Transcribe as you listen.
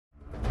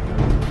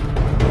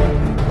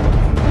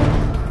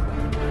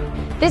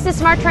This is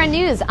Smart Trend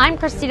News. I'm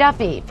Christy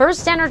Duffy.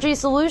 FirstEnergy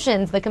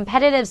Solutions, the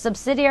competitive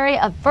subsidiary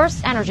of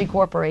FirstEnergy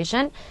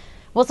Corporation,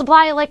 will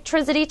supply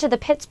electricity to the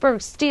Pittsburgh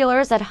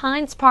Steelers at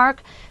Heinz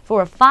Park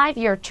for a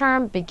 5-year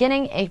term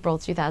beginning April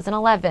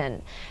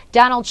 2011.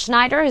 Donald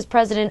Schneider, who's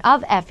president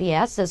of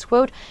FES, says,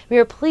 quote, "We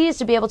are pleased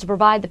to be able to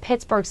provide the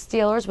Pittsburgh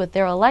Steelers with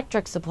their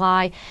electric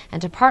supply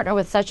and to partner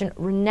with such a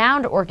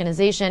renowned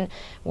organization.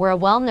 We're a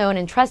well-known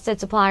and trusted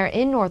supplier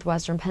in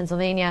northwestern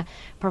Pennsylvania,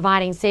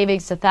 providing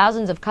savings to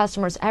thousands of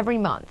customers every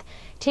month.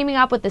 Teaming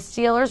up with the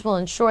Steelers will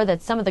ensure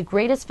that some of the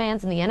greatest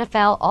fans in the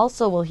NFL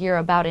also will hear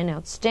about an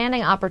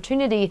outstanding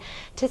opportunity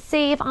to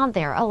save on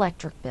their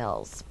electric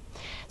bills."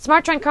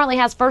 Smart Trend currently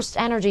has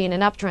FirstEnergy in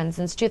an uptrend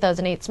since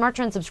 2008. Smart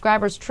Trend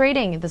subscribers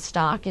trading the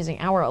stock using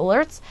our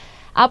alerts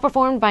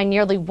outperformed by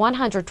nearly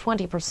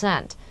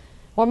 120%.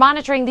 We're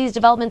monitoring these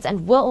developments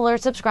and will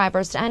alert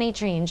subscribers to any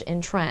change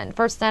in trend.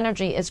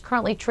 FirstEnergy is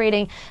currently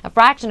trading a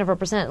fraction of a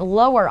percent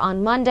lower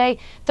on Monday,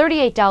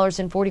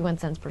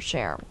 $38.41 per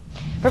share.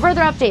 For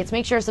further updates,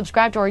 make sure to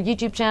subscribe to our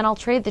YouTube channel,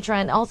 Trade the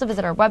Trend. Also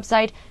visit our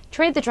website,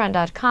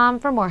 tradethetrend.com,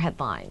 for more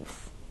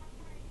headlines.